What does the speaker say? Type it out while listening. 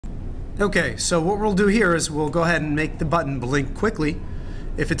Okay, so what we'll do here is we'll go ahead and make the button blink quickly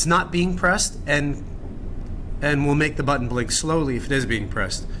if it's not being pressed, and we'll make the button blink slowly if it is being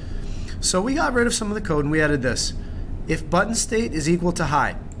pressed. So we got rid of some of the code and we added this. If button state is equal to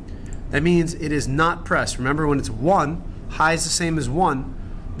high, that means it is not pressed. Remember, when it's 1, high is the same as 1,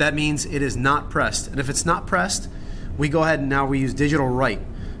 that means it is not pressed. And if it's not pressed, we go ahead and now we use digital write.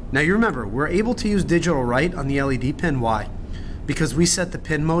 Now you remember, we're able to use digital write on the LED pin. Why? Because we set the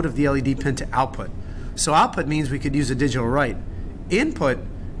pin mode of the LED pin to output. So output means we could use a digital write. Input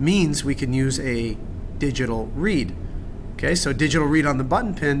means we can use a digital read. Okay, so digital read on the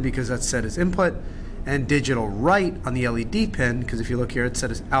button pin because that's set as input, and digital write on the LED pin because if you look here it's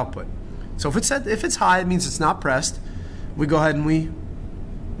set as output. So if it's high, it means it's not pressed. We go ahead and we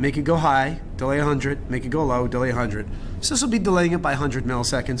make it go high, delay 100, make it go low, delay 100. So this will be delaying it by 100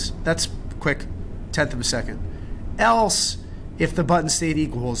 milliseconds. That's quick, 1/10 of a second. Else, if the button state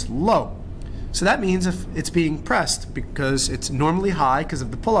equals low. So that means if it's being pressed because it's normally high because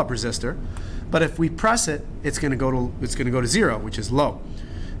of the pull-up resistor, but if we press it, it's going to go to 0, which is low.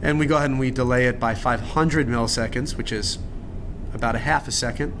 And we go ahead and we delay it by 500 milliseconds, which is about 1/2 a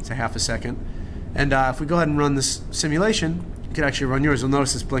second. It's 1/2 a second. And if we go ahead and run this simulation, you can actually run yours. You'll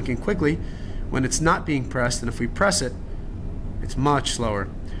notice it's blinking quickly when it's not being pressed, and if we press it, it's much slower.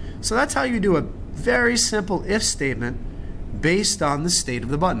 So that's how you do a very simple if statement based on the state of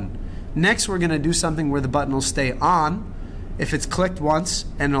the button. Next, we're going to do something where the button will stay on if it's clicked once,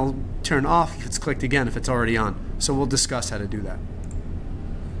 and it'll turn off if it's clicked again if it's already on. So we'll discuss how to do that.